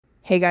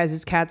Hey guys,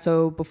 it's Kat.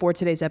 So before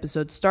today's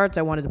episode starts,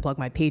 I wanted to plug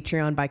my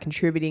Patreon. By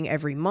contributing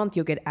every month,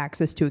 you'll get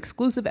access to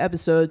exclusive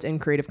episodes and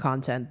creative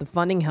content. The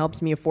funding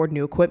helps me afford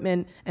new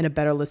equipment and a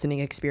better listening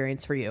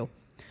experience for you.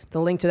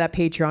 The link to that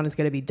Patreon is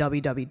going to be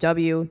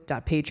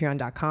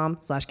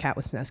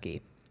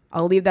www.patreon.com/katwisniewski.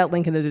 I'll leave that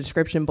link in the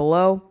description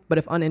below, but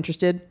if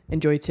uninterested,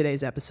 enjoy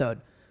today's episode.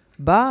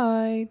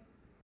 Bye!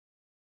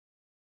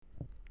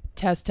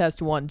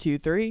 Test 1 2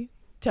 3.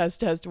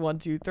 Test 1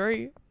 2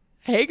 3.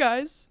 Hey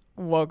guys,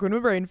 welcome to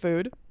Brain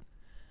Food.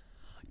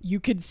 You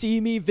can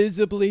see me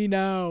visibly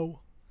now.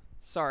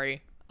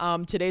 Sorry.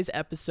 Today's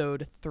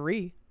episode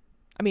 3.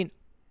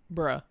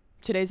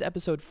 Today's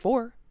episode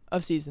 4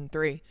 of season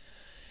 3.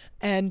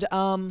 And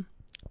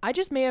I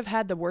just may have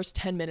had the worst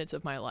 10 minutes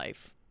of my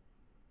life.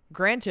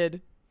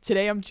 Granted,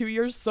 today I'm 2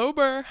 years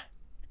sober.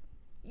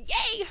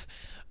 Yay!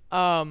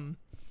 Oh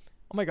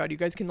my god, you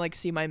guys can like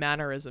see my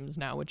mannerisms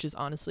now, which is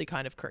honestly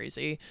kind of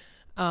crazy.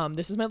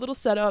 This is my little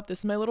setup. This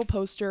is my little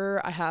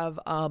poster. I have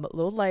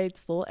little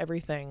lights, little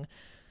everything.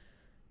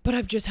 But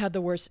I've just had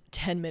the worst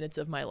 10 minutes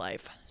of my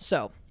life.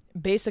 So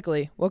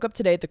basically, woke up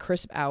today at the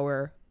crisp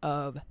hour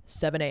of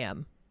 7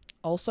 a.m.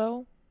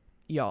 Also,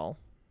 y'all,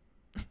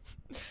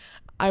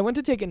 I went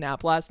to take a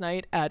nap last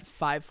night at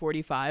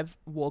 5:45,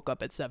 woke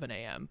up at 7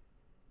 a.m.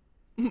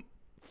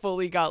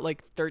 Fully got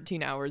like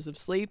 13 hours of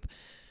sleep.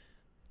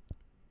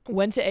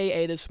 Went to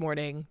AA this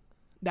morning.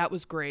 That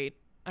was great.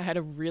 I had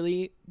a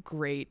really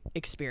great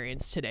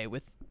experience today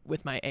with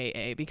my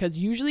AA because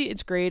usually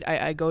it's great.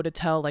 I go to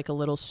tell like a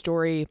little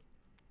story.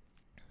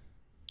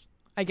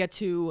 I get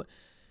to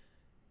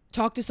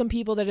talk to some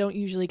people that I don't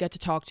usually get to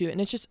talk to,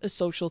 and it's just a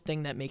social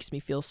thing that makes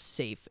me feel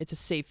safe. It's a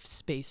safe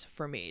space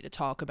for me to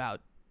talk about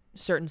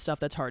certain stuff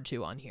that's hard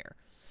to on here.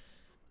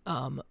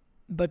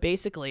 But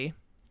basically,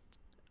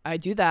 I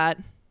do that.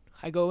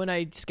 I go and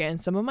I scan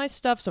some of my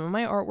stuff, some of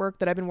my artwork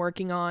that I've been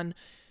working on.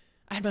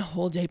 I had my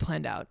whole day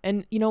planned out.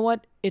 And you know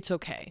what? It's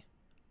okay.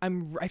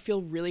 I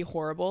feel really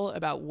horrible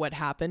about what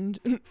happened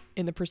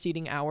in the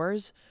preceding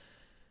hours,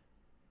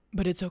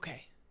 but it's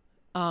okay.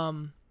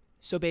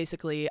 So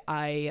basically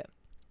I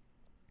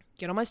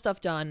get all my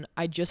stuff done.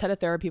 I just had a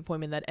therapy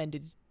appointment that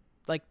ended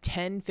like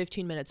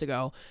 10-15 minutes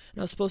ago,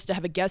 and I was supposed to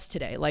have a guest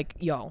today. Like,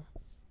 yo,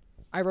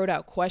 I wrote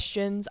out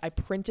questions. I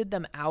printed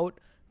them out,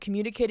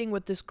 communicating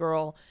with this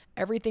girl.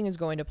 Everything is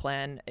going to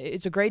plan.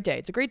 It's a great day.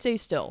 It's a great day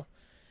still.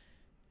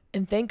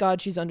 And thank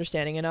God she's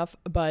understanding enough,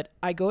 but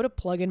I go to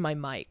plug in my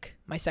mic,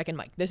 my second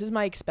mic. This is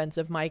my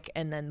expensive mic,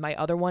 and then my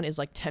other one is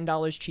like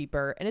 $10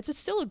 cheaper, and it's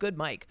still a good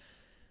mic.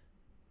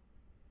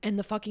 And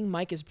the fucking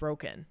mic is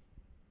broken.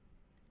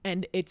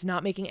 And it's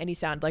not making any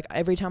sound. Like,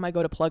 every time I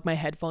go to plug my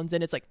headphones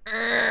in, it's like,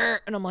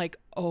 and I'm like,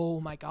 oh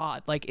my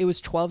God. Like, it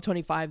was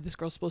 12:25. This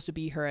girl's supposed to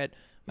be here at,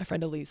 my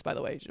friend Elise, by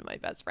the way, she's my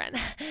best friend.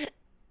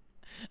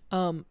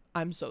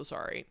 I'm so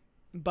sorry.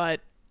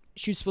 But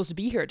she was supposed to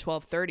be here at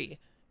 12:30.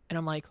 And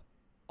I'm like,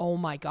 oh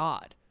my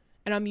God.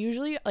 And I'm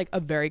usually like a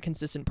very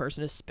consistent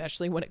person,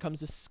 especially when it comes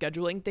to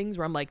scheduling things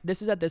where I'm like,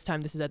 this is at this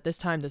time, this is at this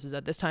time, this is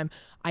at this time.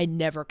 I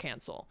never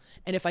cancel.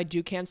 And if I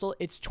do cancel,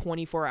 it's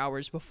 24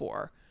 hours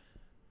before.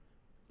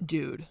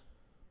 Dude.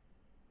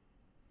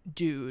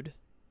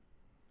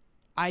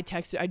 I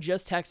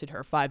just texted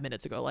her 5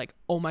 minutes ago, like,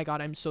 oh my God,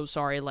 I'm so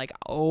sorry. Like,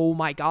 oh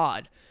my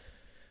God.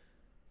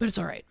 But it's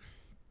all right.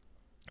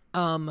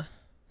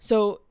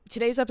 So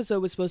today's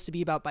episode was supposed to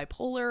be about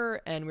bipolar,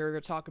 and we were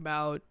going to talk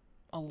about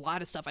a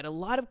lot of stuff. I had a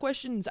lot of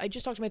questions. I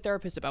just talked to my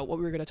therapist about what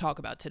we were going to talk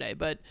about today,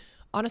 but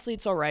honestly,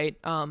 it's all right.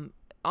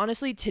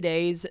 Honestly,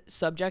 today's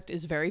subject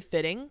is very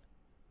fitting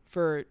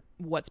for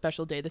what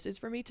special day this is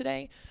for me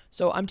today.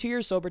 So I'm 2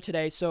 years sober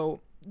today.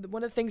 So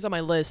one of the things on my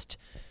list,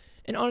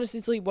 and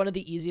honestly, one of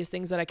the easiest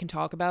things that I can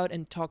talk about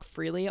and talk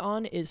freely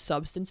on, is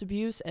substance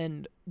abuse.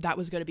 And that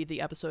was going to be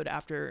the episode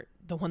after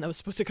the one that was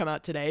supposed to come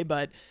out today,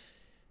 but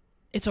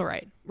it's all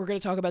right. We're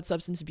going to talk about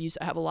substance abuse.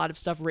 I have a lot of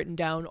stuff written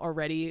down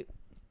already.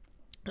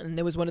 And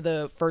it was one of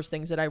the first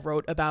things that I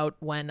wrote about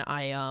when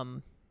I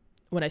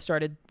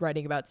started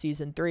writing about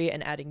season 3,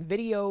 and adding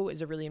video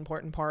is a really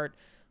important part.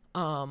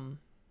 Today's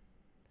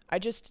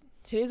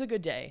a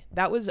good day.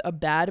 That was a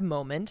bad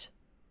moment,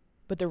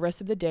 but the rest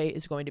of the day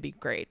is going to be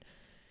great.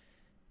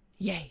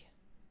 Yay.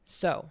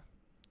 So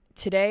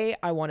today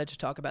I wanted to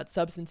talk about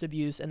substance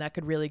abuse, and that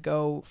could really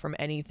go from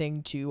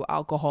anything to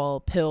alcohol,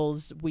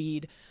 pills,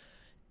 weed,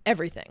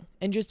 everything,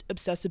 and just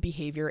obsessive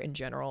behavior in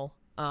general.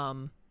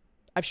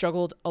 I've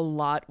struggled a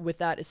lot with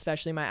that,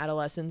 especially in my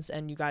adolescence,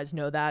 and you guys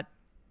know that.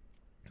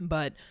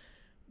 But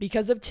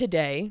because of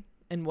today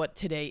and what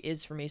today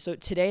is for me, so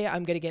today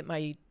I'm gonna get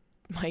my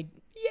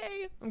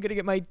yay! I'm gonna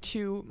get my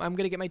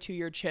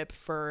 2-year chip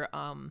for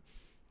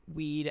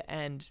weed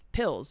and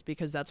pills,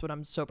 because that's what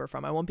I'm sober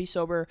from. I won't be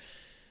sober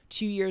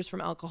 2 years from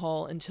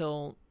alcohol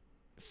until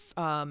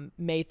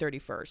May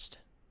 31st.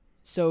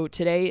 So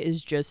today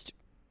is just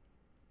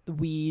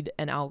weed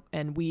and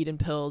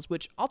pills,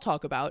 which I'll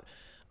talk about.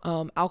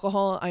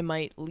 Alcohol, I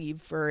might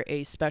leave for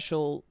a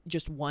special,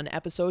 just one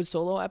episode,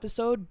 solo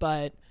episode,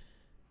 but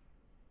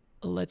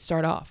let's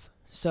start off.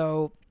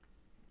 So,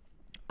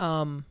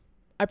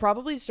 I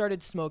probably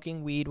started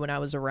smoking weed when I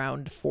was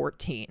around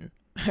 14.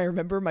 I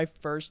remember my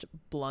first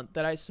blunt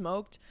that I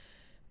smoked.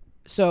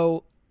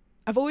 So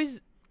I've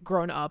always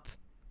grown up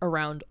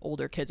around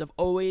older kids. I've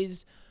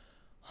always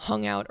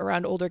hung out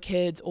around older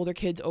kids. Older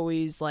kids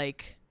always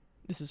like,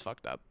 this is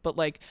fucked up, but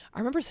like, I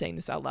remember saying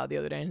this out loud the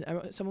other day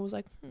and someone was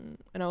like,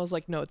 and I was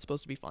like, no, it's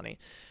supposed to be funny.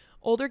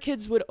 Older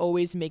kids would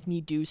always make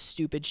me do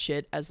stupid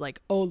shit as like,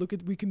 oh, look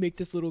at, we can make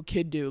this little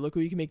kid do, look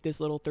what we can make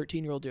this little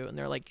 13-year-old do. And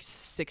they're like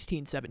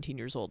 16, 17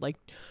 years old, like,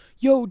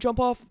 yo, jump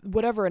off,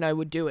 whatever. And I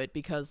would do it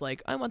because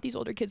like, I want these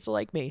older kids to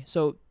like me.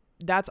 So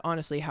that's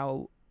honestly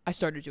how I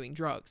started doing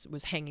drugs,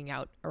 was hanging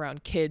out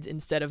around kids.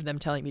 Instead of them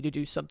telling me to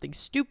do something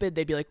stupid,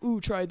 they'd be like,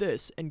 ooh, try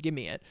this and give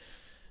me it.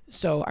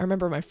 So I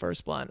remember my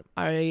first blunt.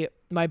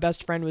 My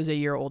best friend was a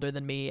year older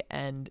than me,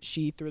 and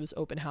she threw this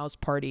open house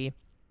party,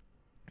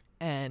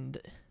 and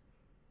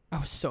I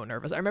was so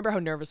nervous. I remember how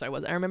nervous I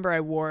was. I remember I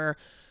wore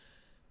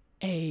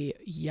a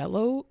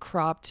yellow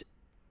cropped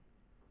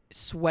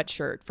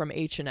sweatshirt from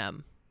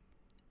H&M,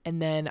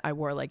 and then I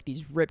wore like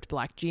these ripped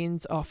black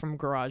jeans from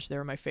Garage. They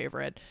were my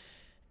favorite.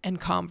 And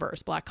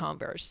Converse, black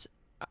Converse.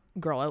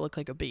 Girl, I look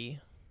like a bee.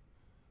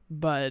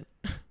 But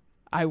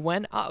I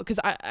went because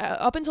I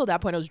up until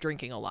that point I was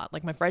drinking a lot.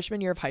 Like my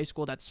freshman year of high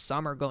school, that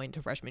summer going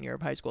to freshman year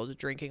of high school, I was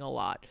drinking a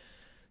lot.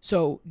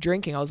 So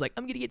drinking, I was like,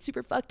 I'm gonna get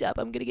super fucked up.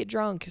 I'm gonna get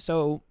drunk.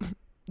 So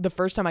the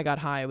first time I got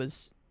high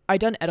I'd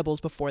done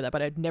edibles before that,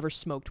 but I'd never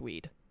smoked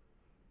weed.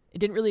 It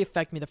didn't really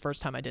affect me the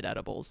first time I did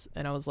edibles,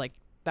 and I was like,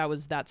 that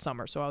was that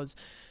summer. So I was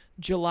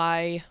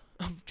July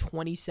of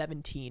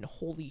 2017.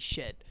 Holy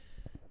shit.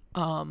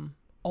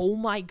 Oh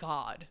my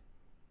God.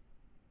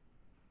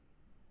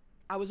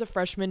 I was a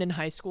freshman in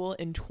high school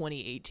in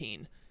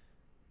 2018.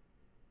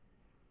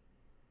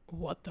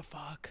 What the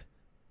fuck?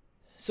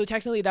 So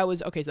technically that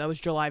was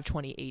July of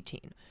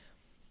 2018.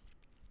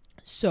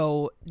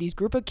 So these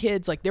group of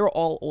kids, like they were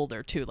all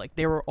older too. Like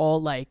they were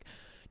all like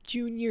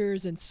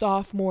juniors and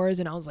sophomores,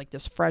 and I was like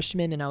this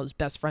freshman, and I was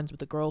best friends with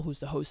the girl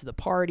who's the host of the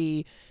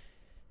party.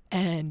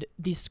 And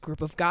this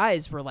group of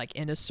guys were like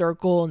in a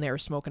circle, and they were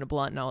smoking a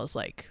blunt, and I was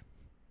like,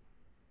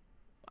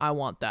 I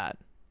want that.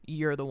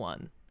 You're the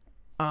one.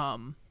 I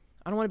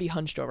don't want to be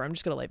hunched over. I'm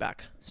just going to lay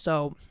back.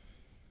 So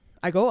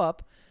I go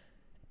up,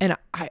 and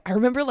I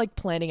remember like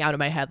planning out in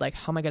my head, like,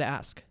 how am I going to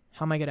ask?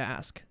 How am I going to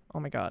ask? Oh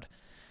my God.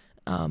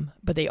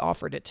 But they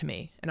offered it to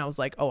me, and I was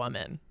like, oh, I'm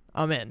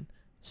in.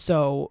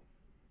 So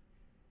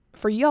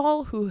for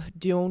y'all who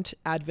don't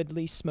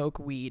avidly smoke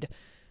weed,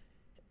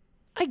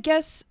 I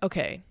guess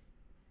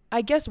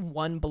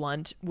one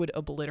blunt would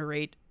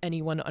obliterate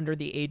anyone under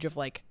the age of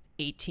like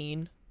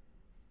 18.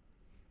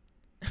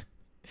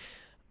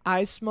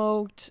 I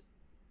smoked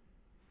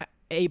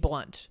a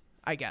blunt,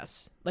 I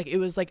guess. Like it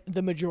was like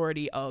the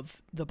majority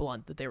of the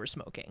blunt that they were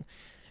smoking.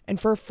 And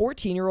for a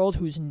 14-year-old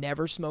who's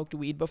never smoked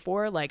weed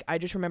before, like I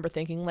just remember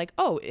thinking like,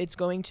 oh, it's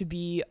going to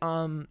be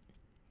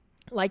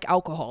like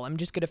alcohol. I'm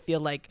just going to feel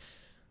like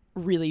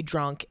really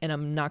drunk, and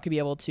I'm not going to be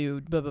able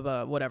to blah, blah,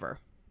 blah, whatever.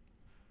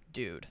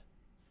 Dude.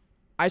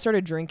 I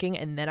started drinking,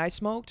 and then I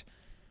smoked.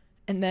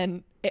 And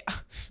then I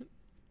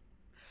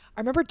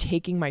remember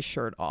taking my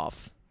shirt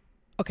off.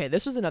 Okay,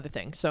 this was another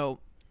thing. So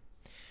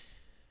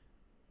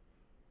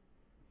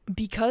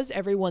because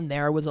everyone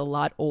there was a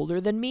lot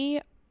older than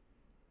me,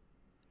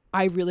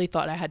 I really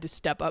thought I had to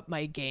step up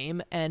my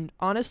game. And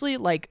honestly,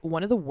 like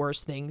one of the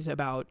worst things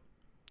about,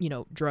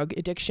 drug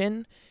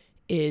addiction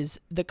is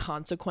the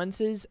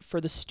consequences for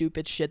the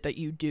stupid shit that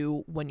you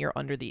do when you're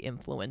under the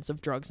influence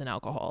of drugs and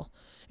alcohol.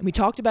 And we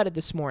talked about it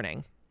this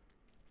morning.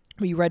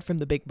 We read from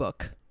the Big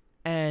Book,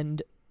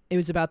 and it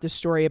was about this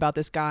story about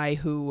this guy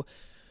who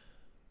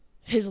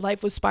his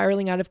life was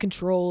spiraling out of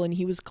control, and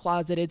he was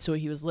closeted, so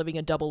he was living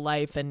a double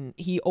life, and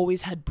he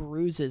always had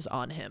bruises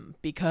on him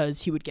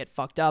because he would get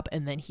fucked up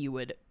and then he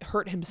would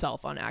hurt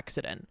himself on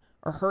accident,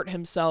 or hurt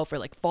himself, or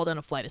like fall down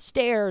a flight of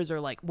stairs, or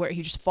like where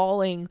he just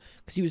falling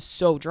because he was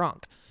so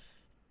drunk.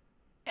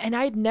 And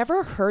I'd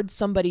never heard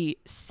somebody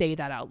say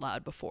that out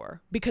loud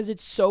before because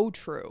it's so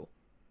true.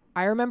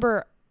 I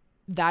remember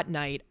that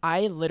night,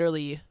 I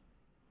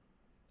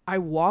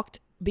walked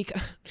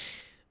because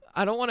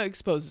I don't want to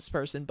expose this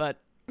person,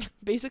 but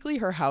basically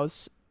her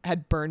house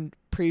had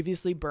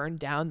previously burned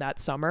down that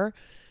summer,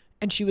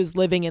 and she was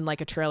living in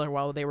like a trailer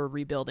while they were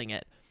rebuilding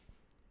it.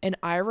 And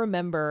I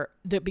remember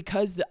that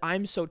because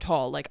I'm so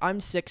tall, like I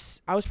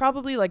was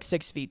probably like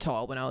 6 feet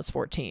tall when I was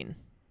 14.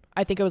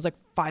 I think I was like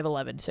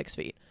 5'11", 6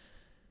 feet.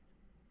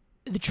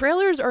 The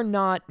trailers are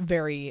not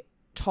very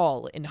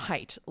tall in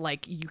height.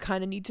 Like you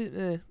kind of need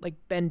to like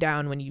bend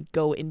down when you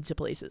go into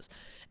places.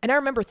 And I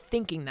remember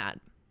thinking that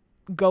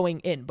going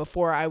in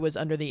before I was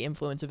under the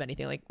influence of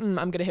anything, like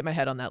I'm gonna hit my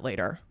head on that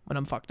later when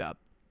I'm fucked up.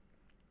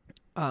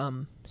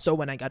 So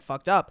when I got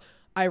fucked up,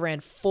 I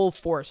ran full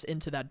force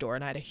into that door,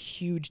 and I had a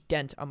huge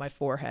dent on my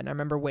forehead. And I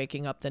remember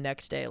waking up the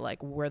next day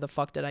like, where the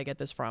fuck did I get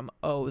this from?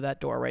 Oh, that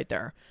door right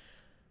there.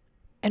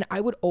 And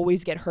I would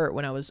always get hurt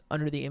when I was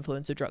under the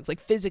influence of drugs, like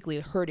physically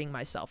hurting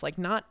myself, like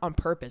not on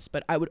purpose,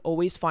 but I would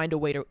always find a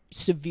way to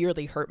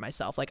severely hurt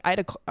myself. Like I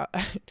had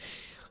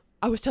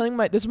I was telling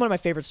this is one of my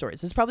favorite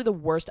stories. This is probably the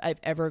worst I've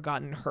ever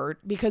gotten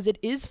hurt because it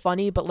is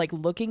funny, but like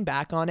looking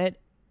back on it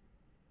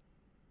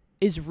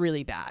is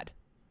really bad.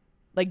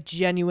 Like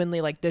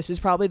genuinely, like this is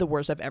probably the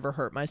worst I've ever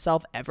hurt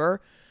myself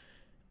ever.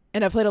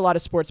 And I've played a lot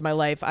of sports in my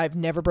life. I've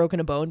never broken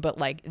a bone, but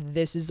like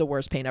this is the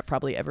worst pain I've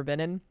probably ever been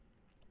in.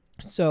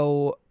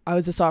 So I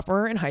was a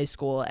sophomore in high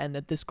school, and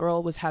that this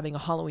girl was having a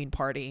Halloween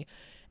party,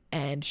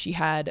 and she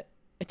had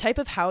a type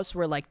of house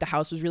where like the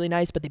house was really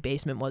nice, but the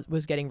basement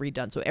was getting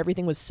redone. So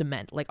everything was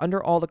cement. Like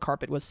under all the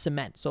carpet was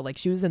cement. So like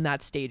she was in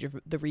that stage of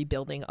the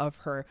rebuilding of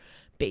her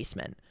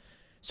basement.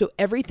 So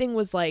everything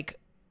was like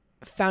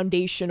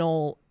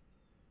foundational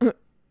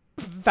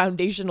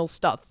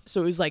stuff.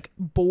 So it was like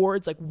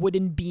boards, like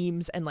wooden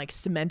beams, and like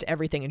cement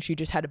everything. And she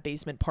just had a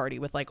basement party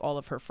with like all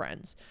of her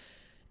friends.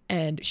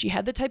 And she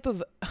had the type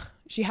of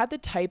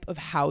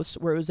house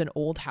where it was an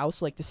old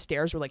house. Like the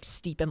stairs were like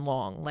steep and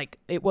long. Like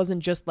it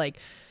wasn't just like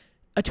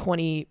a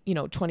 20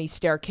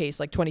 staircase,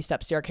 like 20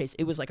 step staircase.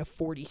 It was like a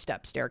 40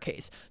 step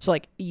staircase. So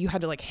like you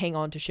had to like hang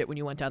on to shit when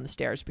you went down the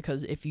stairs,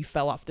 because if you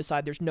fell off the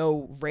side, there's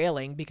no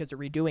railing because they're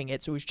redoing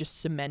it. So it was just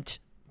cement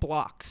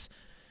blocks.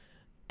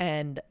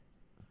 And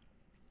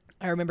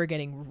I remember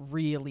getting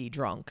really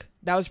drunk.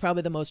 That was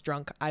probably the most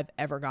drunk I've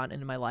ever gotten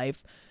in my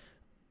life.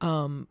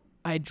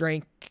 I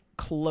drank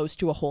close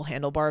to a whole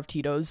handlebar of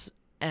Tito's,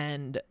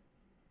 and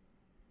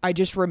I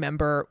just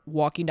remember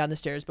walking down the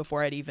stairs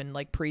before I'd even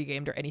like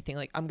pre-gamed or anything.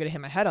 Like, I'm going to hit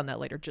my head on that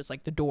later, just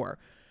like the door.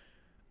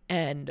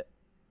 And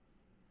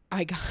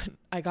I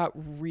got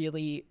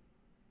really,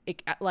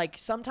 like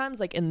sometimes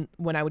like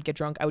when I would get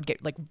drunk, I would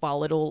get like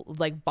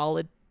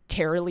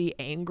voluntarily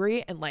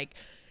angry and like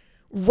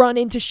run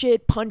into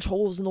shit, punch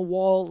holes in the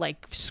wall,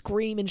 like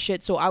scream and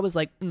shit. So I was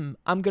like, I'm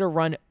going to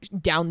run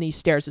down these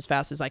stairs as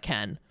fast as I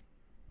can.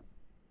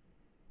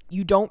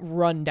 You don't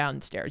run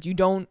downstairs.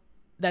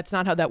 That's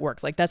not how that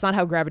works. Like, that's not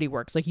how gravity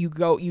works. Like, you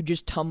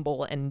just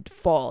tumble and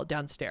fall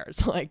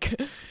downstairs.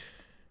 Like,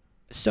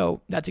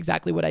 so that's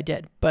exactly what I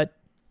did. But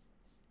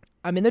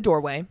I'm in the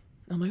doorway.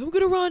 I'm like, I'm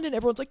going to run. And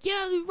everyone's like,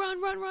 yeah,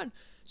 run.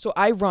 So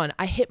I run.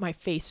 I hit my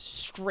face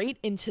straight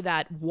into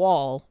that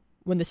wall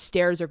when the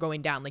stairs are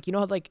going down. Like, you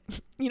know how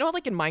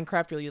in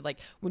Minecraft, really, like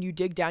when you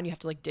dig down, you have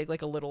to like dig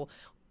like a little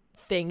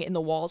thing in the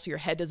wall so your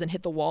head doesn't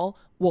hit the wall.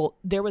 Well,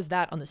 there was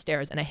that on the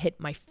stairs, and I hit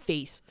my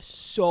face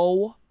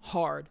so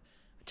hard.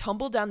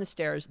 Tumbled down the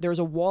stairs. There was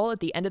a wall at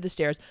the end of the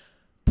stairs,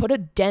 put a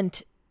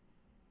dent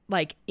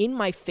like in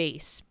my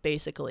face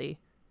basically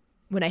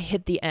when I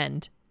hit the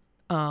end.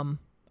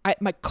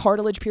 My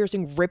cartilage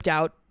piercing ripped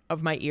out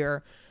of my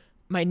ear.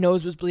 My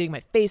nose was bleeding,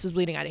 my face was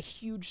bleeding. I had a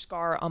huge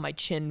scar on my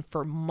chin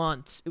for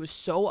months. It was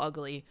so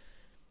ugly.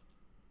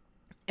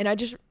 And I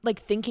just like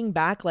thinking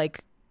back,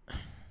 like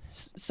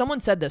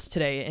someone said this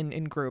today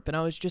in group, and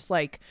I was just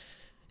like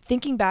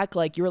thinking back,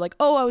 like you were like,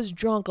 oh, I was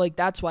drunk, like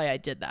that's why I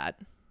did that.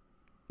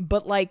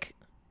 But like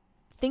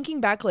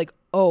thinking back, like,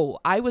 oh,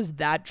 I was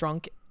that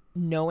drunk,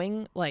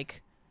 knowing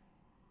that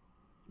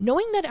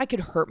I could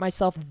hurt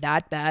myself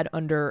that bad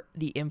under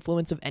the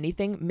influence of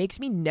anything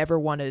makes me never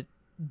want to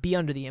be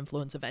under the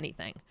influence of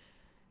anything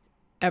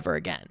ever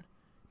again.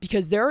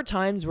 Because there are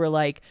times where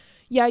like,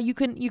 yeah, you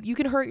can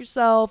hurt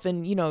yourself,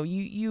 and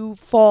you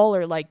fall,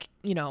 or like,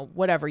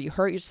 whatever, you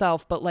hurt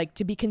yourself, but like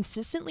to be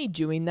consistently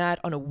doing that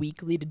on a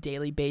weekly to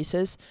daily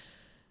basis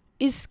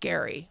is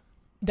scary.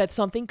 That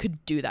something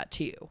could do that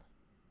to you.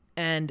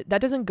 And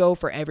that doesn't go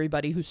for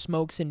everybody who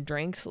smokes and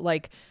drinks.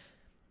 Like,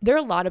 there are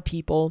a lot of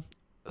people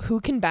who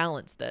can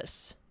balance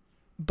this,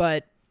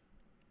 but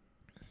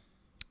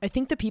I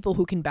think the people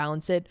who can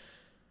balance it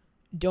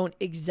don't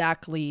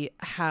exactly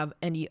have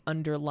any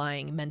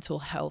underlying mental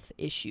health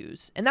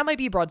issues. And that might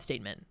be a broad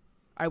statement.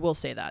 I will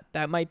say that.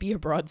 That might be a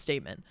broad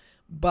statement.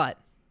 But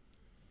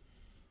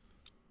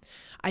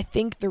I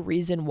think the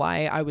reason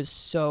why I was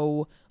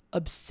so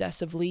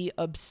obsessively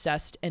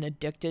obsessed and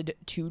addicted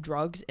to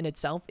drugs in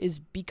itself is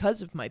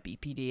because of my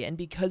BPD and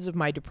because of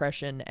my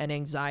depression and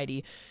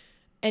anxiety.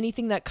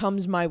 Anything that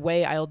comes my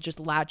way, I'll just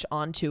latch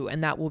onto,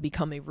 and that will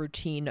become a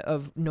routine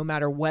of no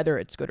matter whether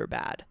it's good or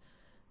bad.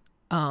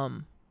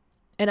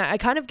 And I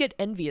kind of get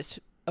envious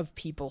of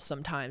people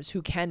sometimes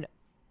who can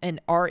and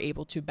are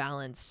able to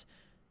balance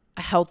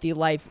a healthy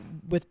life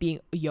with being,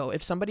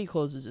 if somebody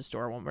closes this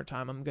door one more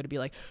time, I'm going to be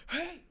like,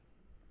 hey.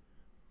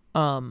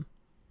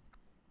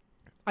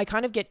 I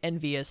kind of get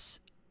envious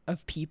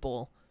of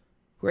people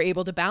who are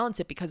able to balance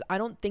it, because I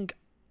don't think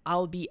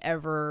I'll be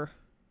ever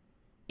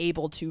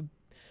able to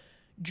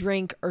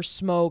drink or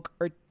smoke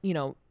or,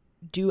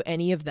 do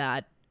any of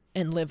that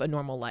and live a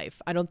normal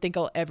life. I don't think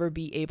I'll ever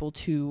be able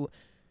to,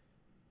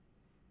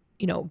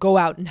 go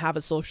out and have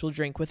a social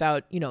drink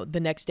without, the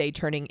next day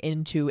turning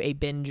into a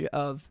binge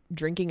of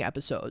drinking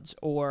episodes,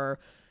 or,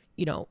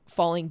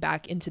 falling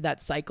back into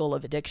that cycle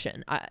of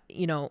addiction.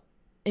 And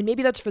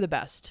maybe that's for the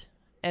best.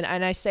 And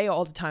I say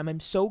all the time, I'm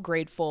so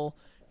grateful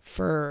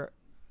for,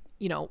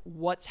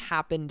 what's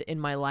happened in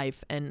my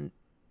life, and,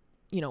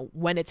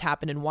 when it's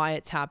happened and why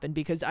it's happened,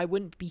 because I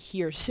wouldn't be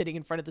here sitting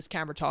in front of this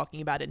camera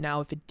talking about it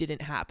now if it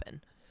didn't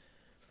happen.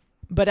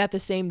 But at the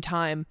same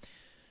time,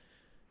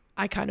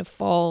 I kind of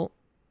fall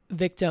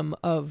victim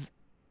of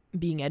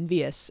being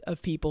envious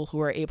of people who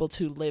are able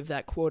to live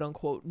that quote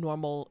unquote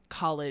normal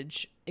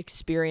college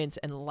experience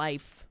and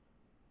life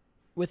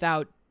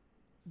without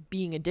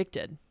being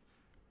addicted.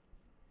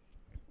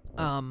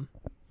 But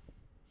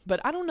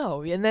I don't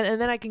know. And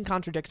then I can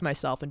contradict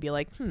myself and be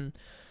like,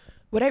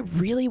 would I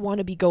really want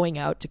to be going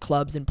out to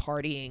clubs and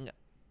partying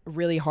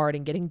really hard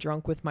and getting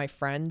drunk with my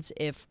friends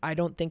if I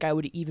don't think I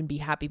would even be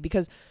happy?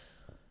 Because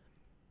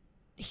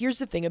here's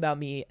the thing about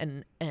me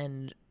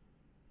and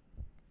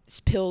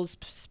pills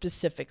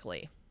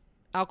specifically.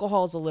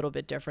 Alcohol is a little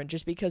bit different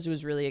just because it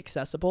was really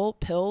accessible.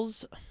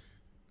 Pills,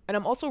 and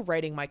I'm also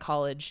writing one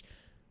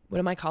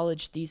of my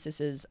college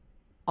theses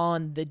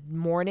on the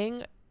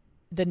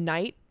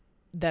night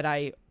that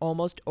I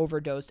almost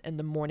overdosed and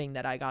the morning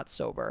that I got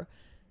sober,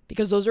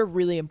 because those are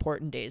really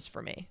important days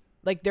for me.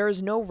 Like, there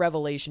is no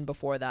revelation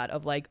before that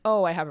of like,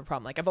 oh, I have a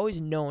problem. Like, I've always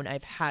known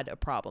I've had a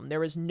problem. There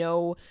was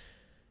no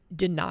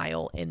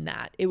denial in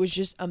that. It was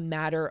just a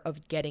matter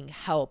of getting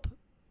help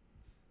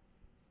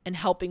and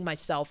helping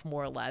myself,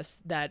 more or less,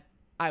 that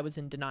I was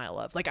in denial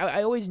of. Like,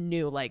 I always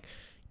knew, like,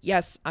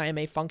 yes, I am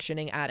a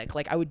functioning addict.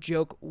 Like, I would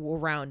joke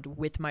around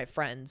with my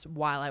friends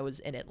while I was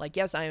in it. Like,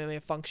 yes, I am a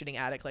functioning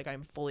addict. Like,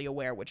 I'm fully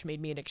aware, which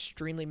made me an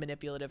extremely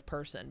manipulative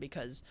person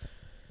because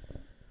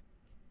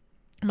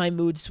my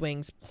mood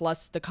swings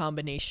plus the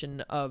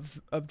combination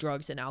of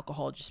drugs and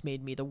alcohol just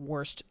made me the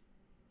worst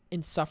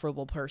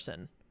insufferable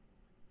person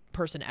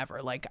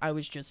ever. Like, I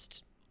was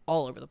just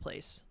all over the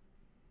place.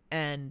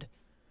 And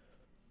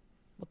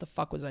what the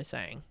fuck was I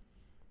saying?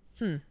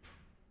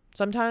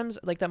 Sometimes,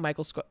 like that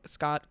Michael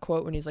Scott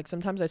quote when he's like,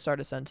 sometimes I start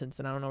a sentence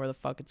and I don't know where the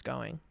fuck it's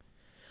going.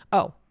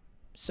 Oh,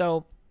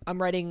 so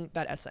I'm writing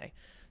that essay.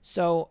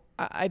 So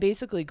I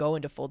basically go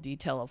into full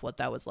detail of what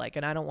that was like.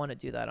 And I don't want to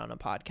do that on a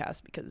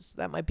podcast because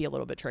that might be a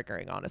little bit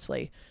triggering,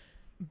 honestly.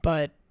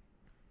 But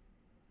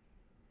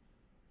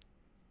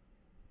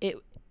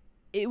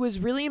it was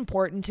really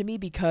important to me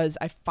because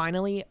I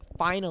finally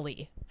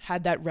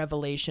had that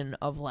revelation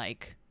of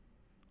like,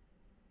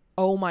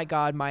 oh my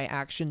God, my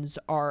actions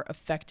are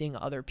affecting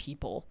other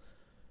people.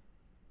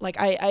 Like,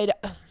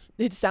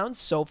 it sounds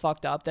so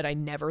fucked up that I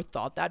never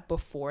thought that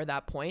before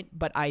that point,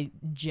 but I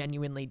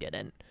genuinely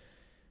didn't.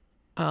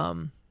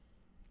 I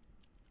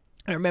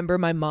remember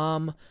my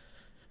mom,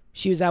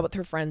 she was out with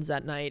her friends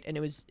that night, and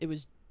it was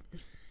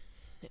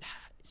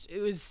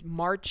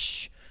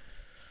March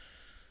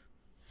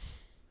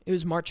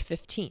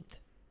 15th.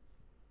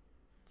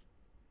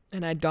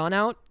 And I'd gone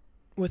out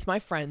with my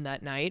friend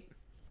that night,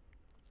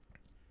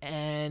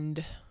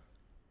 and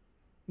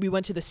we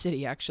went to the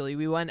city, actually.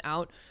 We went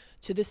out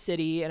to the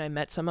city, and I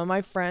met some of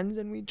my friends,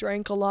 and we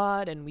drank a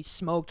lot, and we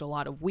smoked a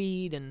lot of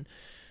weed, and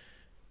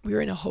we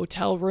were in a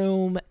hotel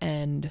room,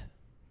 and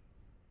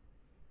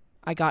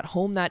I got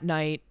home that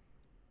night,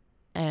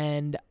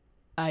 and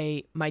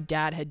my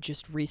dad had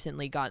just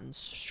recently gotten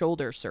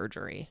shoulder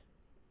surgery.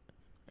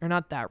 Or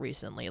not that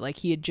recently. Like,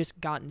 he had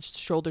just gotten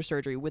shoulder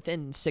surgery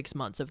within 6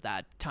 months of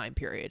that time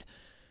period.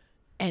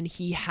 And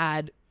he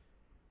had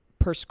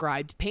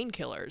prescribed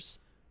painkillers.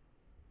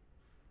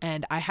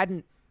 And I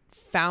hadn't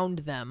found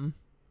them.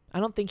 I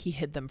don't think he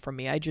hid them from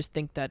me. I just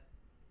think that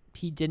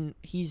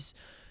he's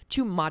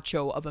too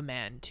macho of a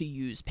man to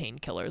use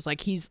painkillers.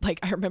 Like,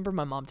 I remember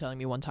my mom telling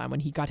me one time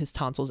when he got his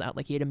tonsils out,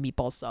 like, he had a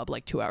meatball sub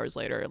like 2 hours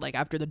later, like,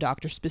 after the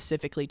doctor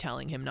specifically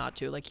telling him not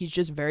to. Like, he's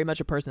just very much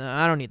a person that,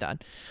 I don't need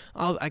that.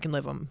 I can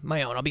live on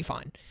my own. I'll be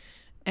fine.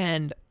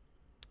 And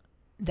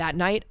that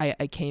night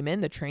I came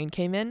in, the train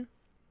came in,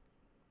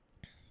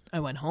 I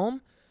went home,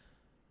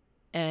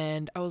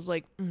 and I was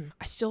like,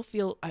 I still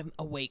feel I'm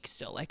awake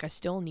still. Like, I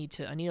need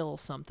a little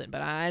something,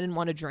 but I didn't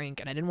want to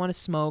drink and I didn't want to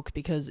smoke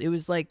because it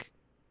was like,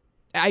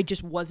 I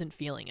just wasn't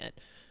feeling it.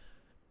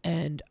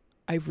 And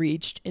I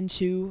reached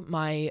into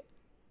my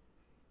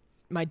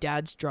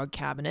dad's drug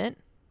cabinet,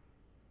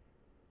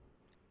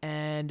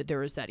 and there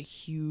was that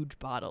huge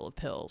bottle of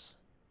pills,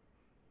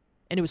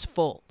 and it was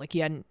full. Like, he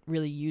hadn't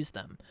really used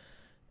them.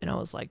 And I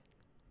was like,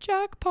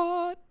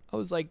 jackpot. I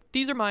was like,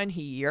 these are mine.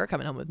 You're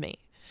coming home with me.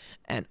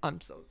 And I'm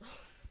so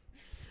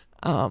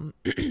sorry.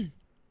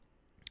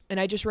 And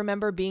I just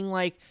remember being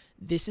like,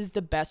 this is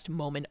the best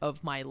moment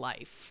of my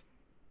life.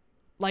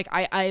 Like,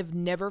 I've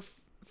never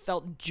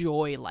felt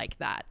joy like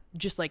that.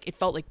 Just like, it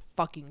felt like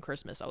fucking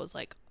Christmas. I was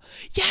like,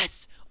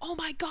 yes, oh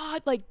my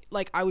God.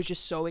 Like I was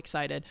just so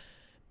excited.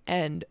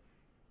 And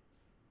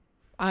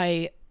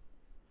I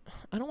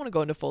don't want to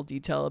go into full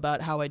detail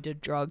about how I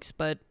did drugs,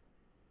 but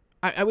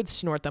I would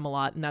snort them a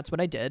lot, and that's what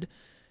I did.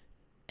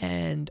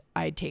 And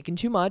I'd taken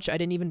too much. I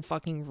didn't even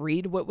fucking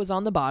read what was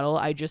on the bottle.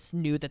 I just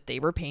knew that they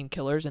were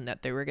painkillers and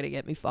that they were going to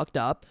get me fucked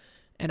up.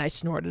 And I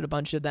snorted a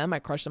bunch of them. I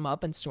crushed them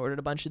up and snorted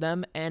a bunch of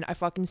them. And I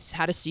fucking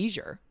had a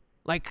seizure.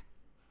 Like,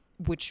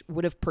 which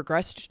would have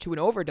progressed to an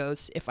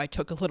overdose if I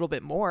took a little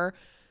bit more.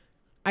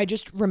 I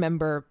just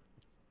remember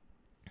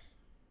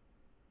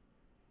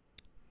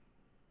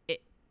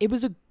it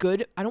was a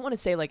good, I don't want to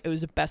say like it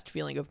was the best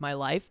feeling of my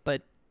life,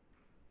 but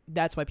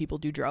that's why people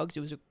do drugs.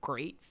 It was a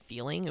great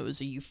feeling. It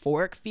was a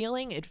euphoric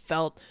feeling. It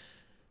felt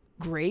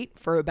great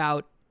for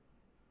about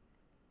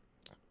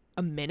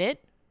a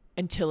minute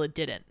until it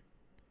didn't.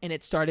 And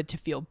it started to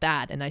feel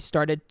bad. And I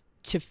started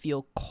to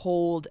feel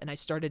cold. And I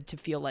started to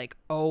feel like,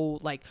 oh,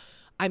 like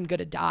I'm going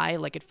to die.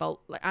 Like it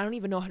felt like, I don't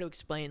even know how to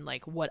explain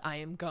like what I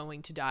am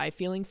going to die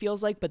feeling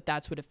feels like, but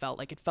that's what it felt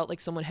like. It felt like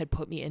someone had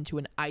put me into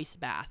an ice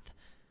bath.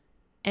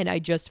 And I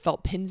just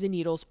felt pins and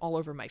needles all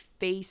over my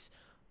face,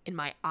 in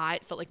my eye.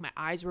 It felt like my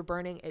eyes were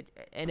burning.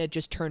 And it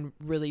just turned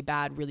really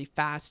bad, really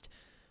fast.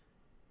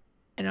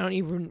 And I don't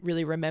even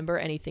really remember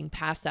anything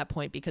past that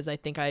point because I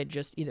think I had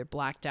just either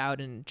blacked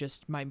out and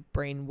just my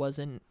brain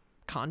wasn't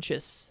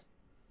conscious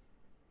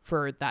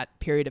for that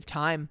period of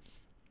time.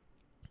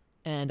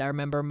 And I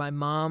remember my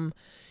mom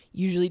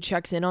usually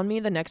checks in on me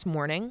the next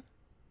morning,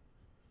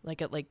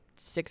 like at like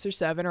 6 or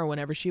 7 or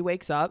whenever she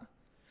wakes up.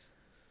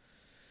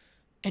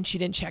 And she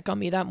didn't check on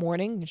me that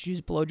morning. She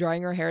was blow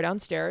drying her hair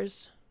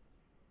downstairs.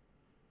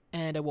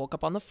 And I woke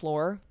up on the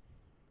floor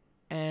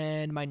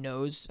and my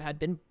nose had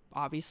been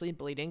obviously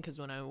bleeding because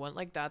when I went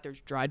like that, there's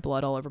dried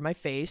blood all over my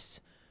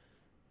face.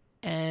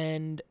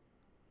 And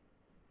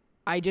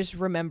I just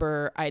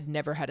remember I'd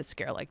never had a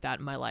scare like that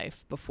in my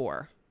life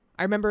before.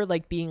 I remember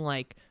like being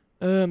like,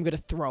 oh, I'm going to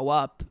throw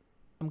up.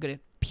 I'm going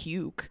to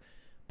puke.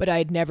 But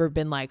I'd never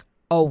been like,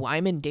 oh,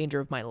 I'm in danger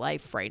of my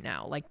life right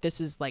now. Like this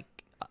is like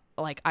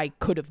I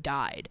could have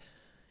died.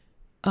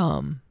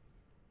 And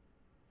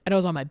I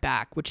was on my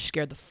back, which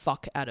scared the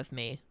fuck out of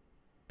me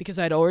because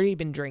I'd already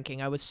been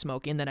drinking. I was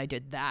smoking. Then I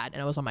did that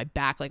and I was on my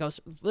back. Like I was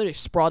literally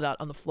sprawled out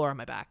on the floor on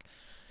my back.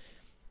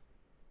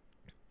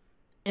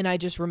 And I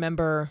just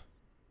remember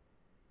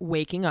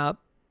waking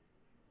up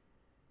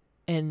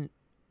and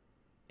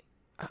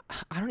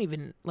I don't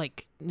even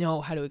like know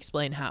how to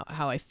explain how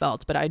I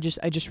felt, but I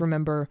just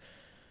remember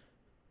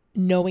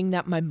knowing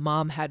that my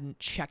mom hadn't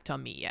checked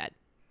on me yet.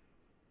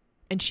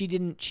 And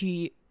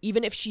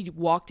even if she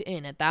walked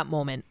in at that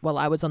moment while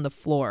I was on the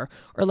floor,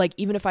 or like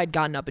even if I'd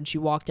gotten up and she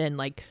walked in,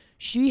 like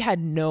she had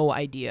no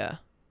idea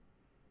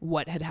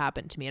what had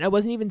happened to me. And I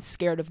wasn't even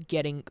scared of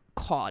getting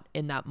caught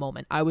in that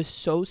moment. I was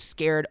so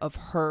scared of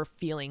her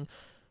feeling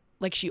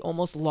like she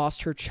almost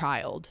lost her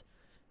child.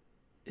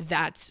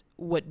 That's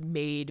what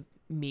made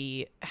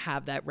me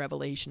have that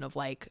revelation of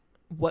like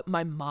what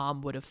my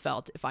mom would have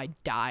felt if I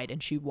died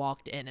and she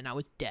walked in and I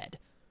was dead.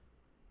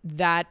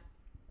 That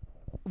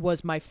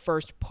was my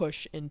first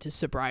push into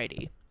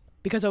sobriety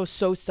because I was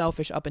so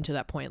selfish up until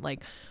that point.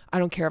 Like, I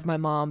don't care if my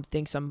mom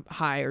thinks I'm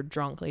high or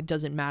drunk, like it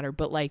doesn't matter.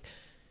 But like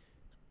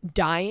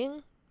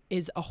dying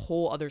is a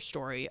whole other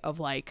story of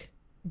like,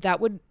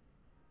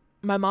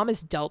 my mom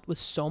has dealt with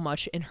so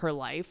much in her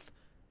life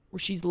where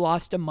she's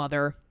lost a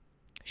mother,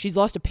 she's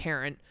lost a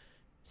parent,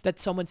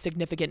 that's someone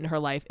significant in her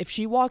life. If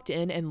she walked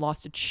in and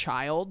lost a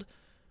child,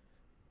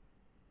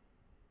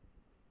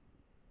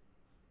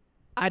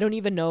 I don't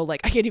even know,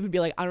 like, I can't even be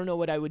like, I don't know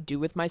what I would do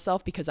with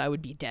myself because I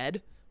would be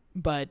dead,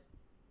 but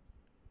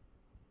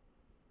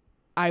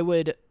I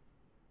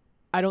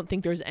don't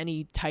think there's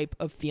any type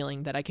of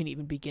feeling that I can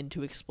even begin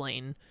to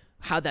explain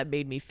how that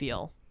made me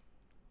feel.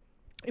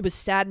 It was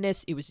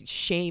sadness, it was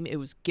shame, it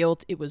was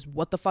guilt, it was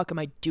what the fuck am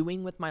I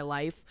doing with my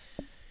life?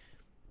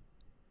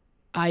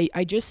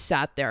 I just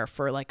sat there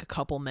for like a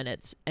couple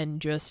minutes and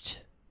just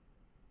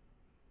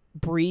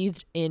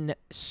breathed in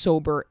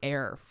sober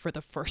air for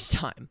the first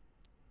time.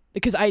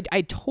 Because I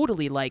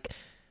totally like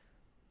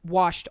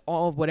washed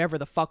all of whatever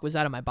the fuck was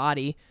out of my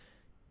body.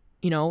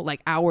 You know,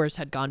 like hours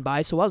had gone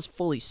by, so I was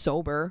fully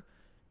sober.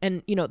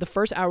 And, you know, the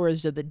first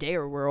hours of the day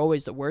were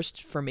always the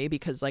worst for me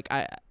because like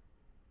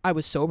I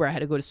was sober. I had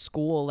to go to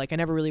school. Like I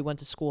never really went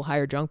to school high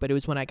or drunk, but it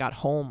was when I got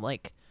home,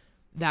 like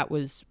that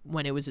was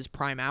when it was his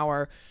prime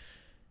hour.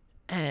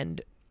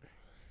 And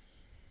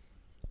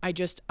I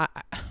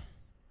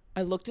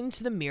looked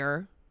into the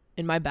mirror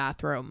in my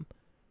bathroom.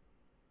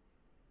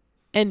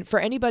 And for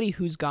anybody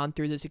who's gone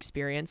through this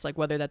experience, like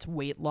whether that's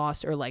weight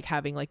loss or like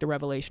having like the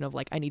revelation of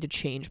like, I need to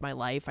change my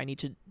life, I need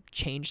to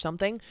change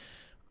something.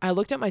 I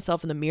looked at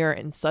myself in the mirror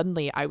and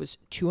suddenly I was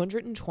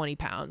 220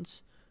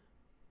 pounds.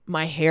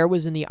 My hair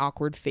was in the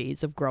awkward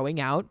phase of growing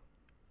out.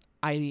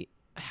 I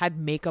had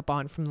makeup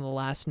on from the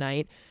last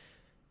night.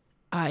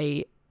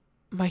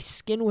 My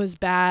skin was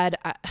bad.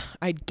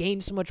 I'd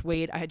gained so much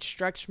weight. I had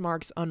stretch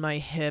marks on my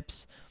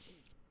hips.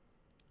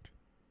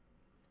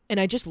 And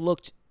I just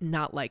looked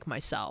not like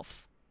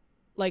myself.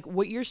 Like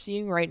what you're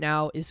seeing right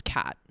now is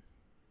Kat.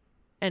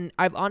 And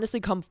I've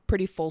honestly come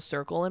pretty full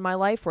circle in my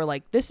life where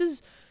like this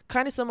is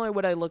kind of similar to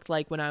what I looked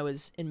like when I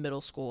was in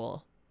middle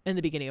school and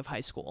the beginning of high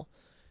school.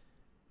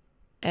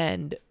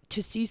 And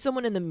to see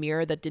someone in the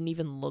mirror that didn't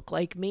even look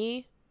like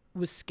me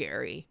was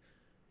scary.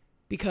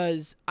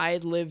 Because I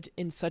had lived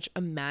in such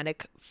a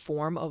manic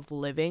form of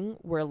living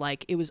where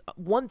like it was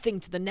one thing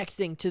to the next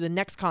thing to the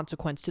next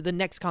consequence to the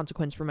next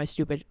consequence for my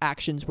stupid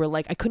actions where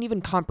like I couldn't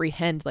even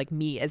comprehend like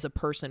me as a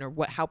person or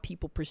how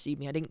people perceive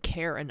me. I didn't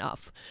care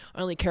enough.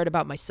 I only cared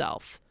about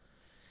myself.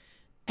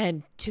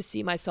 And to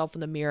see myself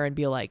in the mirror and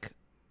be like,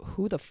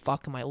 who the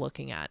fuck am I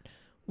looking at?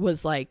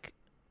 Was like,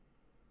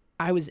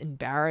 I was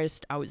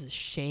embarrassed. I was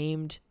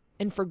ashamed.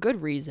 And for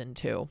good reason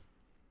too.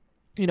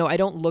 You know, I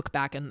don't look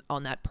back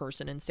on that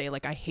person and say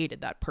like I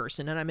hated that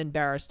person and I'm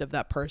embarrassed of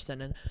that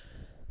person. And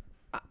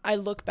I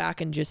look back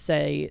and just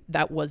say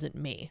that wasn't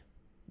me.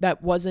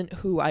 That wasn't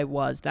who I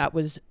was. That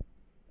was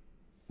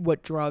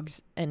what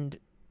drugs and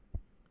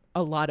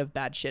a lot of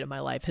bad shit in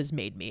my life has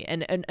made me,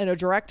 and a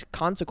direct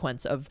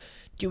consequence of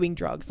doing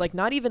drugs. Like,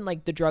 not even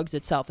like the drugs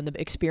itself and the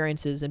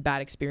experiences and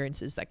bad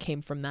experiences that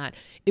came from that.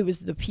 It was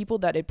the people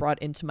that it brought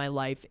into my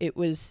life. It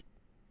was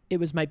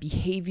my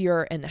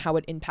behavior and how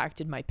it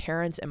impacted my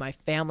parents and my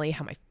family,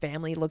 how my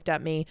family looked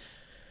at me.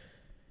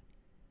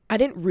 I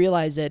didn't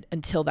realize it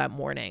until that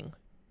morning.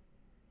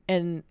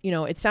 And, you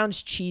know, it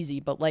sounds cheesy,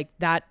 but like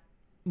that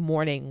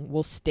morning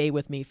will stay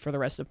with me for the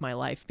rest of my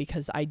life,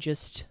 because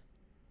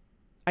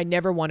I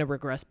never want to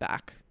regress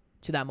back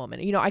to that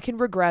moment. You know, I can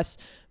regress,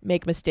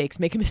 make a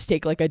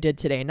mistake like I did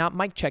today, not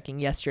mic checking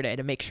yesterday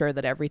to make sure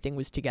that everything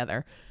was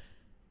together.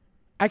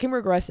 I can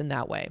regress in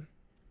that way.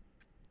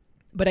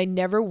 But I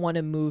never want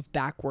to move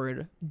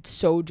backward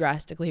so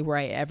drastically where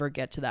I ever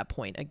get to that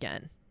point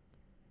again.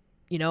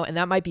 You know, and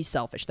that might be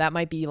selfish. That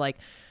might be like,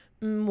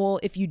 well,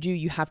 if you do,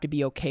 you have to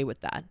be okay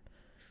with that.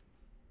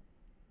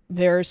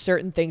 There are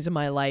certain things in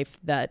my life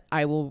that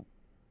I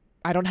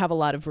don't have a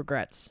lot of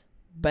regrets,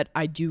 but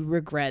I do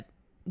regret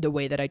the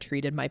way that I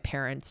treated my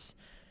parents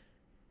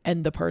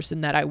and the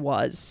person that I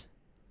was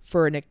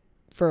for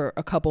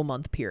a couple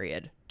month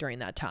period during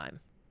that time,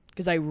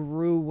 because I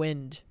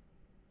ruined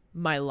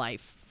my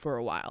life for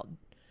a while.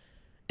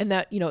 And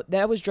that, you know,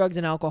 that was drugs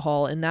and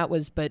alcohol, and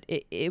but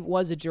it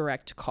was a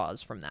direct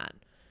cause from that.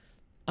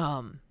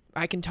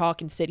 I can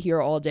talk and sit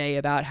here all day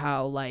about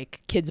how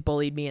like kids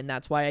bullied me and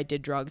that's why I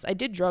did drugs. I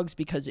did drugs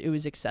because it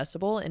was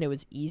accessible and it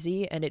was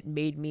easy, and it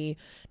made me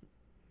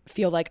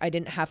feel like I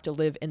didn't have to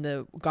live in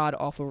the god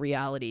awful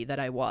reality that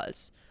I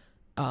was,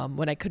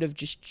 when I could have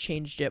just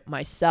changed it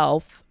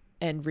myself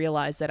and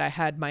realized that I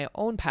had my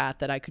own path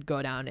that I could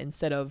go down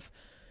instead of,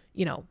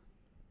 you know,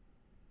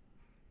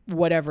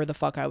 whatever the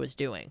fuck I was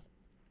doing.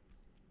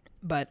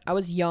 But I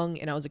was young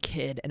and I was a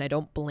kid, and I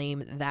don't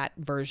blame that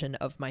version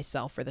of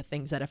myself for the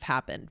things that have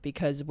happened,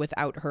 because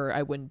without her,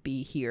 I wouldn't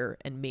be here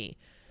and me.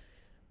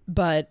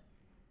 But,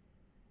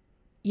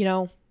 you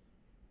know,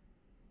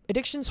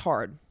 addiction's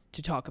hard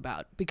to talk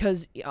about,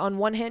 because on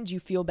one hand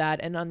you feel bad,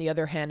 and on the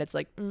other hand it's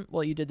like,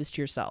 well, you did this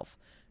to yourself,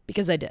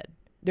 because I did.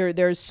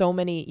 There's so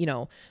many, you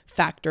know,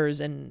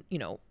 factors and, you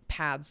know,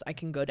 paths I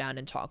can go down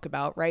and talk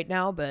about right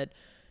now, but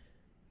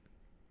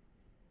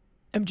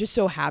I'm just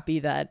so happy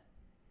that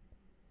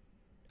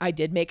I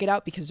did make it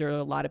out, because there are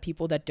a lot of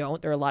people that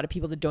don't. There are a lot of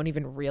people that don't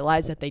even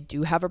realize that they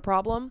do have a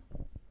problem.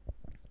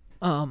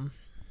 I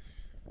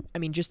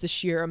mean, just the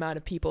sheer amount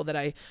of people that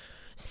I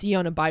see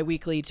on a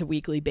bi-weekly to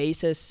weekly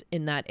basis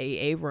in that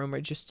AA room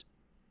are just,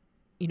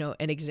 you know,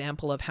 an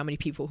example of how many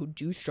people who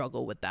do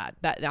struggle with that.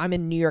 That I'm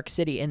in New York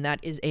City, and that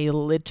is a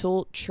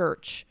little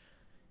church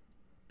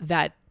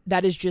that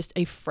is just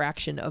a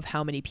fraction of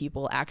how many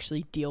people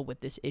actually deal with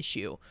this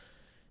issue.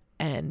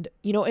 And,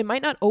 you know, it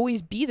might not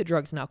always be the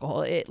drugs and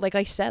alcohol. It, like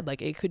I said,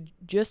 like it could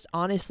just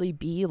honestly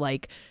be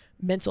like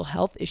mental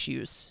health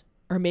issues,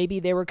 or maybe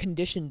they were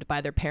conditioned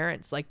by their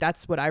parents. Like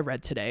that's what I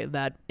read today,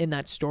 that in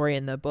that story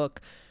in the book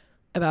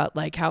about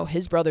like how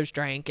his brothers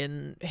drank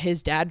and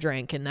his dad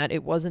drank, and that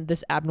it wasn't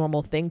this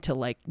abnormal thing to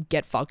like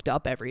get fucked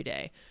up every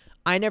day.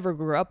 I never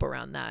grew up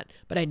around that,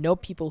 but I know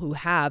people who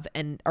have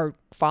and are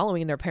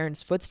following in their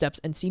parents' footsteps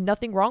and see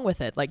nothing wrong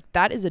with it. Like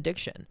that is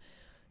addiction,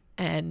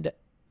 and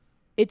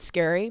it's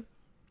scary.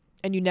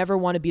 And you never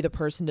want to be the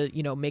person to,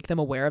 you know, make them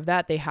aware of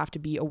that. They have to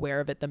be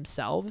aware of it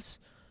themselves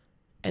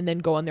and then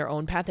go on their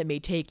own path. It may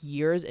take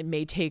years. It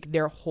may take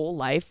their whole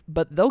life,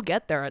 but they'll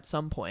get there at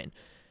some point.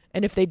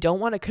 And if they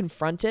don't want to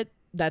confront it,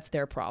 that's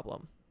their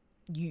problem.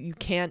 You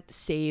can't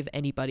save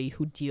anybody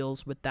who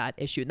deals with that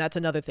issue. And that's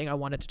another thing I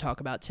wanted to talk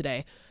about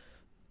today.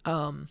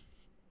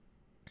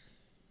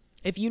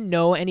 If you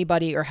know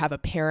anybody or have a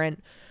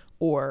parent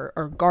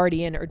or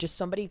guardian or just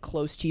somebody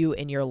close to you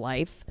in your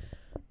life,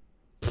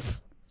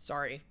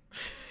 sorry.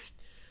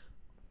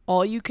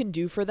 All you can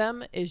do for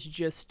them is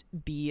just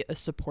be a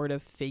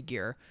supportive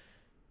figure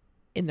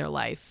in their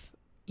life.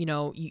 You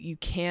know, you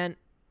can't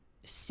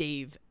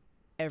save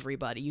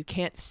everybody. You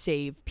can't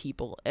save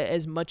people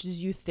as much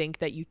as you think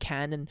that you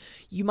can, and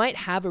you might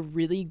have a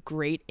really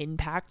great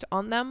impact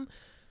on them.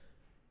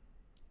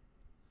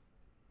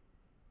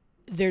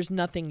 There's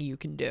nothing you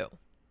can do.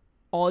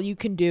 All you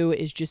can do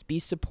is just be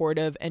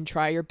supportive and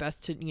try your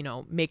best to, you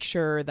know, make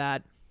sure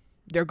that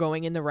they're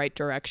going in the right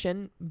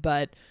direction.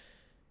 But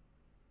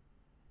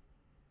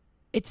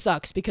it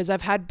sucks because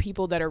I've had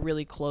people that are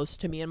really close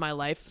to me in my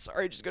life.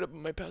 Sorry, I just gotta put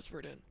my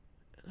password in.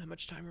 How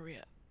much time are we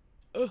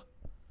at?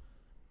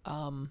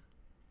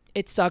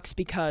 It sucks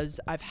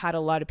because I've had a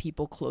lot of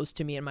people close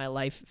to me in my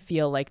life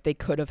feel like they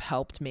could have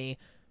helped me,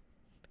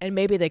 and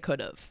maybe they could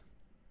have.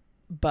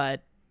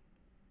 But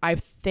I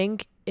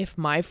think if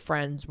my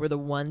friends were the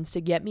ones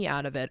to get me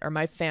out of it, or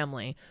my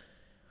family,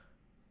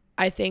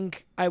 I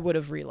think I would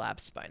have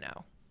relapsed by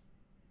now.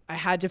 I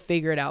had to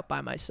figure it out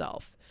by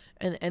myself.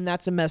 And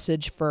that's a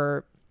message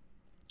for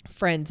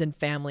friends and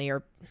family,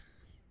 or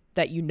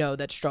that you know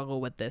that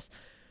struggle with this.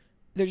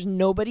 There's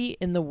nobody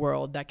in the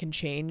world that can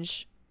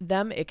change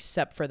them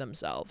except for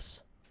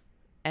themselves.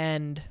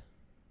 And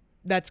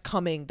that's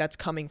coming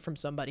from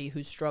somebody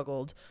who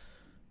struggled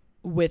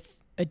with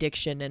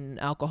addiction and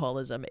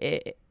alcoholism.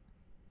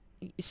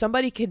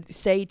 Somebody could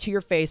say to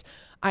your face,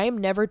 I am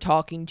never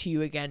talking to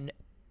you again,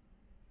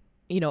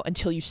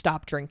 until you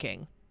stop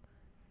drinking.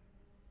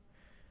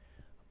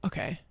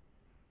 Okay.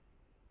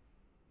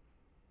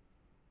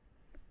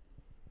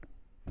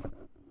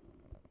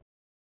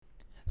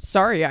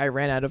 Sorry, I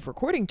ran out of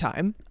recording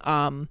time.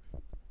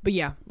 But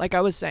yeah, like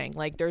I was saying,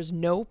 like there's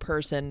no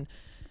person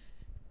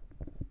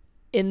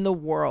in the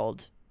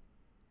world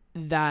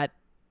that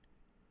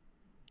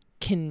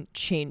can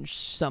change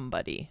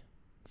somebody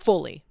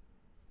fully,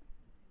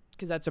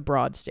 because that's a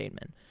broad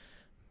statement.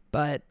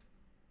 But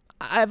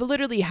I've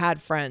literally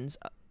had friends,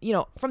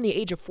 from the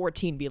age of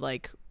 14 be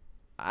like,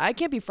 I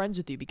can't be friends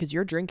with you because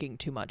you're drinking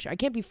too much. I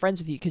can't be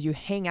friends with you because you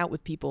hang out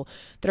with people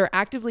that are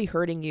actively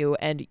hurting you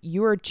and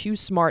you are too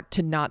smart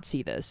to not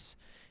see this.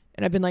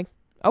 And I've been like,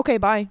 okay,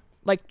 bye.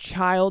 Like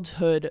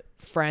childhood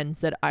friends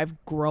that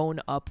I've grown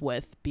up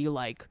with be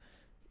like,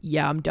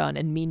 yeah, I'm done.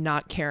 And me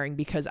not caring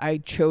because I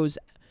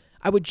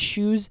would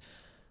choose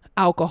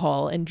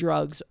alcohol and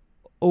drugs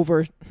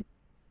over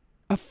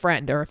a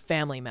friend or a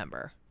family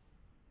member.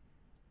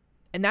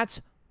 And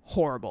that's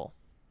horrible.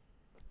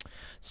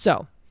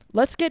 So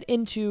let's get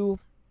into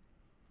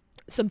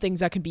some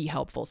things that can be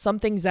helpful. Some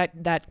things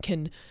that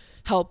can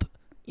help,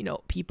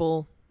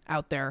 people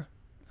out there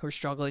who are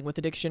struggling with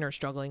addiction or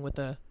struggling with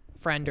a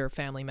friend or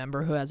family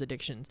member who has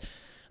addictions.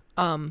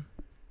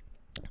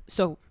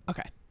 So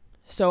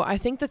I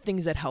think the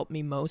things that helped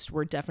me most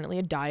were definitely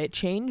a diet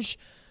change.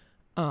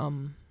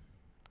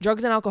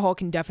 Drugs and alcohol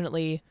can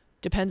definitely,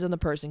 depends on the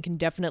person, can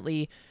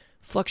definitely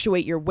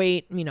fluctuate your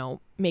weight,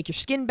 make your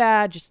skin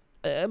bad, just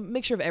a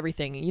mixture of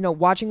everything.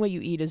 Watching what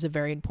you eat is a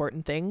very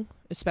important thing,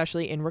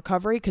 especially in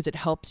recovery, because it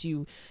helps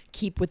you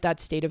keep with that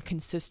state of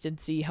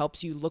consistency,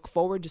 helps you look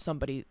forward to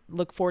something,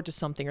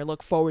 or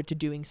look forward to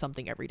doing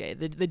something every day.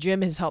 The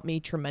gym has helped me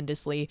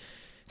tremendously.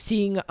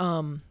 Seeing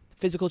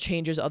physical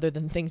changes other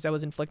than things I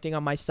was inflicting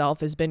on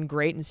myself has been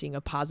great, and seeing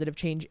a positive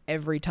change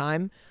every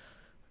time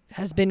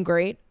has been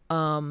great.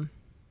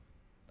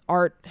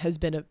 Art has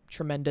been a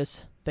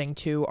tremendous thing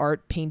too.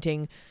 Art,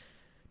 painting,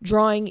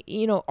 drawing,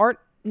 art,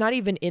 not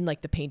even in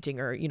like the painting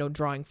or,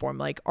 drawing form,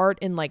 like art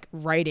in like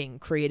writing,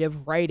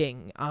 creative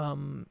writing,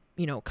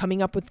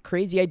 coming up with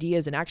crazy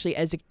ideas and actually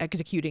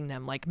executing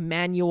them, like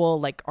manual,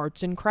 like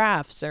arts and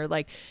crafts, or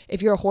like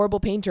if you're a horrible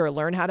painter,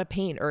 learn how to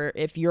paint, or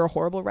if you're a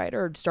horrible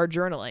writer, start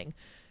journaling.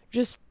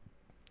 Just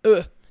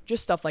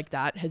stuff like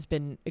that has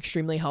been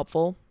extremely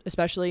helpful,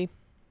 especially,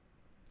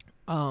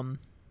 and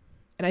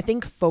I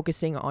think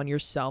focusing on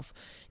yourself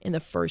in the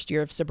first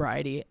year of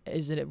sobriety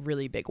is a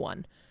really big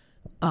one.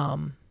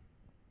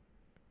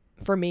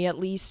 For me, at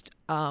least,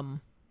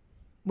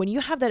 when you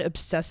have that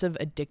obsessive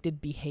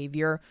addicted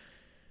behavior,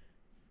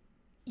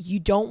 you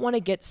don't want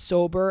to get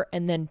sober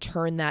and then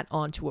turn that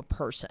onto a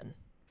person,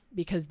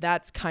 because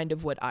that's kind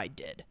of what I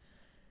did.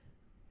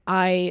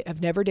 I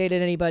have never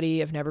dated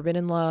anybody. I've never been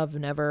in love.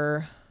 I've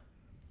never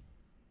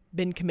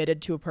been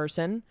committed to a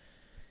person,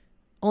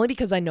 only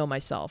because I know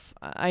myself.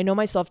 I know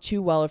myself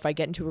too well. If I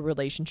get into a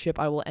relationship,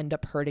 I will end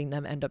up hurting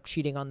them, end up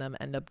cheating on them,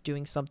 end up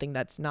doing something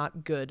that's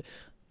not good.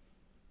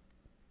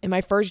 In my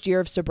first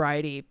year of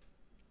sobriety,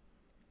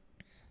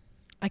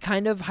 I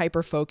kind of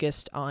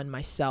hyper-focused on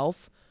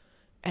myself,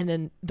 and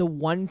then the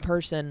one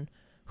person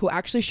who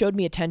actually showed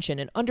me attention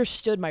and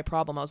understood my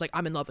problem, I was like,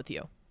 I'm in love with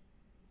you,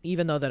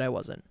 even though that I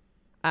wasn't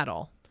at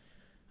all.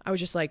 I was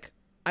just like,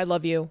 I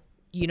love you.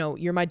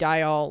 You're my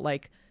die-all,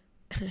 like,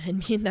 and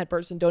me and that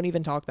person don't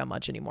even talk that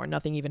much anymore.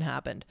 Nothing even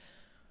happened.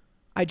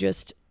 I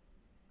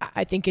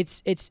think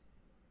it's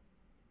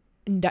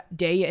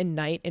day and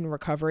night in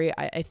recovery.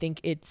 I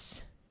think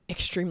it's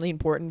extremely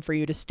important for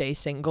you to stay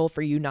single,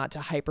 for you not to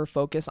hyper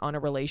focus on a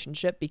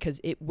relationship, because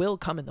it will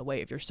come in the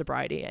way of your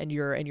sobriety and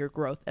your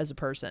growth as a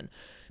person.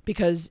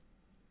 Because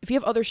if you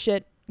have other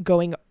shit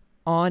going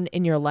on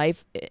in your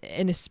life,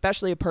 and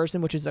especially a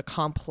person, which is a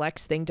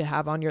complex thing to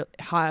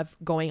have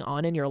going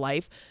on in your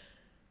life,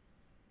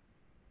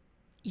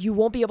 you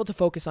won't be able to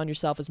focus on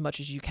yourself as much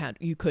as you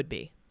could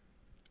be.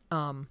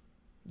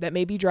 That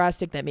may be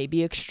drastic, that may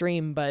be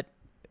extreme, but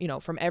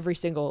from every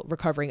single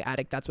recovering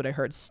addict, that's what I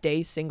heard.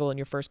 Stay single in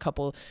your first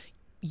couple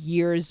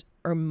years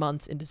or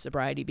months into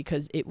sobriety,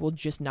 because it will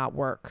just not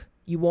work.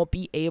 You won't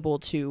be able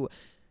to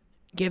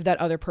give that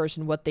other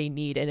person what they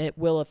need, and it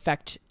will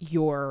affect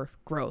your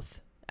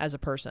growth as a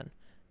person.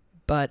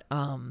 But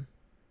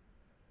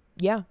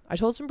yeah, I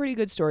told some pretty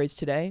good stories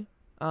today.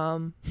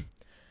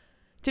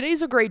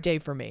 Today's a great day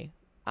for me.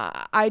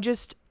 I'm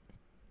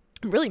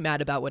really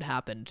mad about what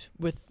happened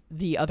with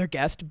the other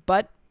guest,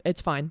 but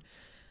it's fine.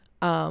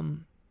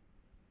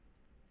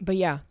 But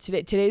yeah,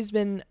 today's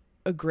been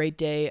a great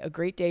day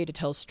to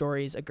tell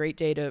stories, a great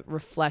day to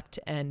reflect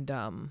and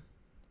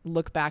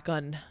look back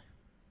on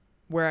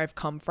where I've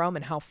come from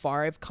and how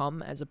far I've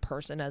come as a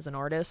person, as an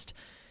artist.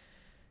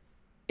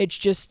 It's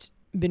just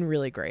been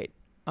really great.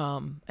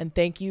 And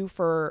thank you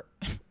for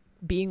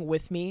being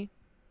with me,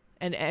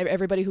 and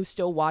everybody who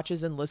still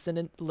watches and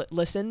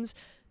listens.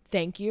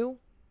 Thank you.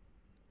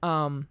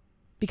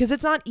 Because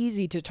it's not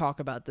easy to talk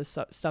about this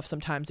stuff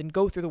sometimes and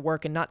go through the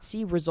work and not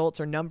see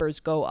results or numbers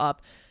go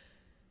up.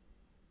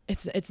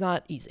 It's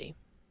not easy.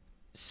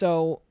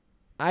 So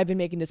I've been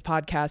making this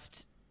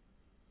podcast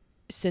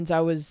since I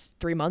was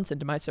 3 months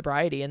into my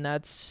sobriety, and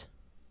that's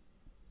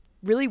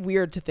really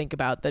weird to think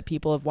about, that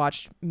people have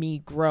watched me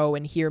grow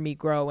and hear me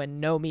grow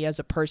and know me as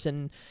a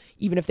person,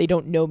 even if they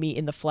don't know me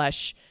in the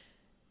flesh.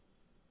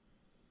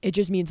 It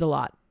just means a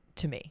lot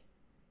to me.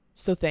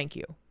 So thank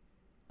you.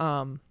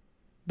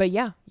 But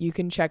yeah, you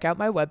can check out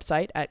my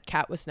website at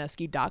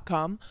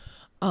katwisneski.com.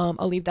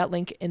 I'll leave that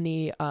link in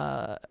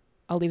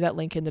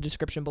the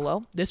description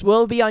below. This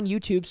will be on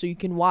YouTube, so you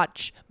can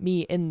watch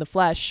me in the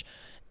flesh.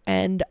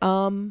 And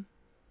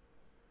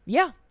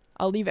yeah,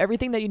 I'll leave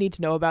everything that you need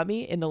to know about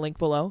me in the link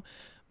below.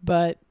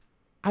 But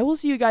I will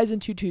see you guys in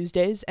 2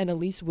 Tuesdays, and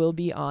Elise will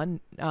be on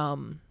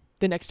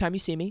the next time you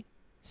see me.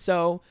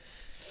 So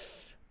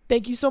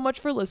thank you so much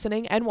for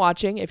listening and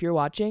watching, if you're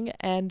watching,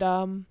 and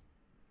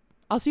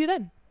I'll see you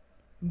then.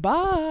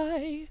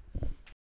 Bye.